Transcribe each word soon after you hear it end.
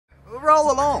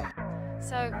roll along.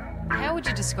 So, how would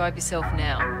you describe yourself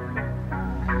now?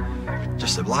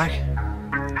 Just a bloke.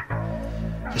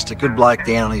 Just a good bloke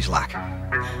down on his luck.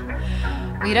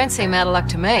 Well, you don't seem out of luck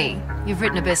to me. You've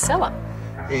written a bestseller.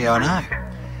 Yeah, I know.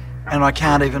 And I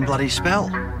can't even bloody spell.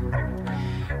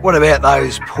 What about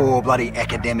those poor bloody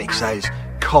academics, those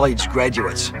college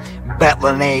graduates,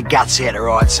 battling their guts out to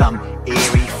write some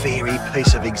airy-fairy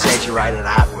piece of exaggerated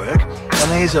artwork,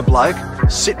 and there's a bloke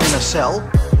sitting in a cell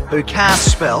who can't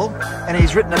spell, and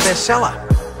he's written a bestseller.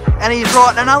 And he's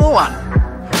writing another one.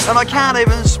 And I can't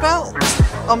even spell.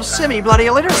 I'm semi-bloody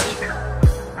illiterate.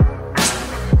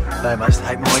 They must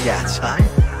hate my guts, eh?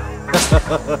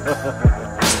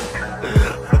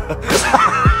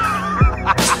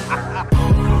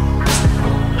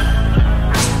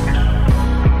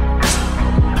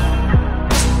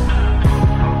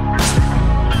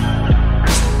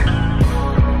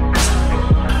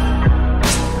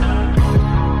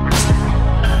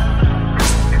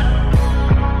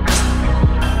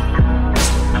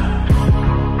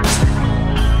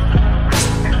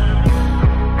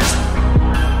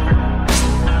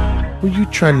 Were you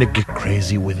trying to get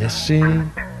crazy with this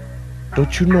scene?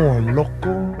 Don't you know I'm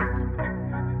loco?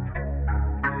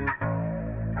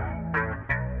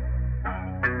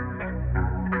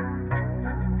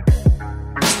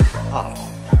 Oh,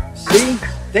 see?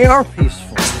 They are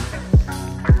peaceful.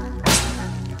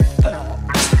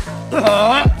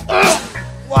 Well,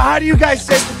 how do you guys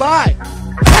say goodbye?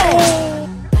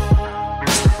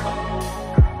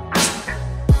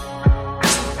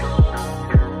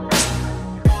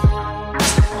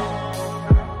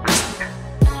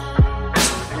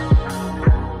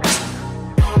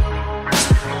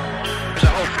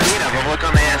 Look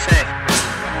on the essay.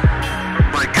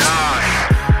 My gosh.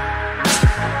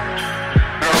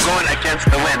 We're all going against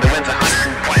the wind. The wind's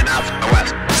 120 knots from the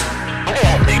west. Look at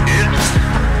that thing, dude.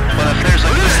 Well, if there's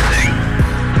a good thing,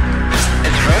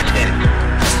 it's rotating.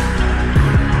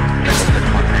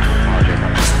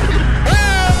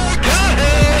 Oh, got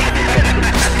it!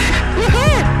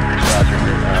 Woohoo!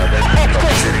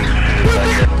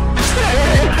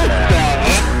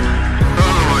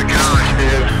 Oh my gosh,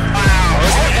 dude.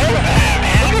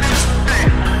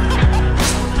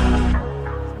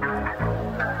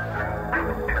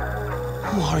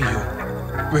 Who are you?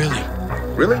 Really?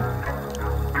 Really?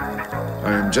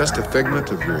 I am just a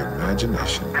figment of your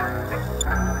imagination.